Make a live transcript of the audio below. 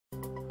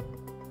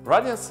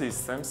Radiant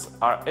systems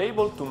are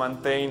able to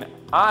maintain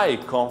high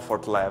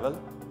comfort level,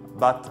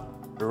 but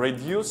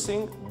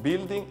reducing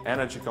building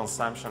energy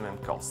consumption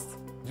and cost,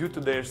 due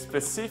to their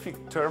specific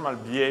thermal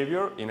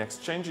behavior in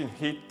exchanging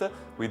heat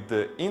with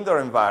the indoor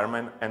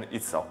environment and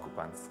its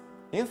occupants.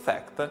 In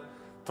fact,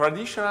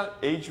 traditional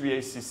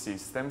HVAC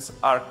systems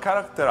are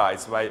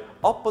characterized by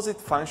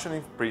opposite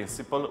functioning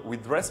principle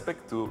with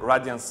respect to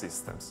radiant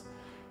systems.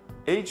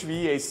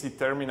 HVAC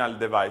terminal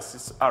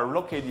devices are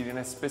located in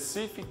a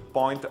specific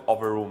point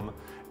of a room,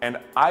 and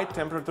high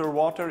temperature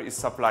water is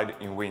supplied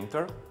in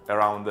winter,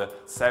 around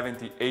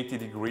 70–80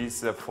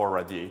 degrees for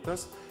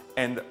radiators,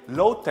 and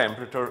low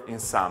temperature in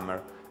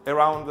summer,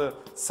 around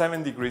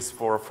 7 degrees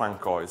for fan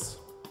coils.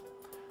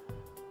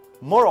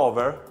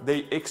 Moreover, they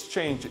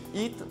exchange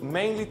heat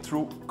mainly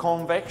through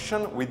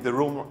convection with the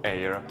room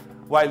air,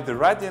 while the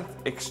radiant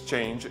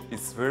exchange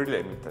is very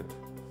limited.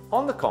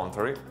 On the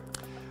contrary,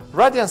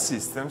 radiant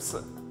systems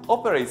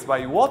operate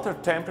by water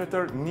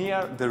temperature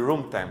near the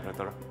room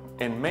temperature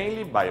and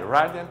mainly by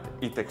radiant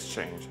heat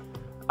exchange,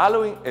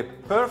 allowing a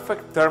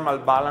perfect thermal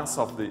balance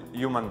of the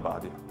human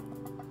body.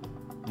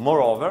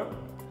 Moreover,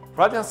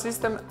 radiant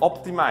systems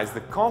optimize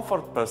the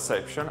comfort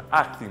perception,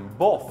 acting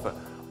both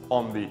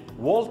on the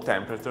wall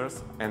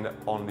temperatures and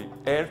on the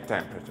air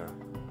temperature.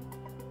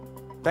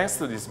 Thanks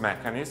to this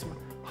mechanism,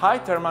 high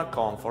thermal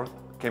comfort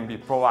can be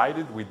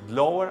provided with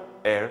lower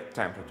air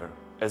temperature.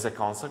 As a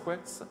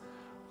consequence,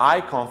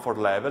 high comfort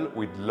level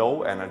with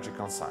low energy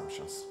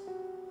consumptions.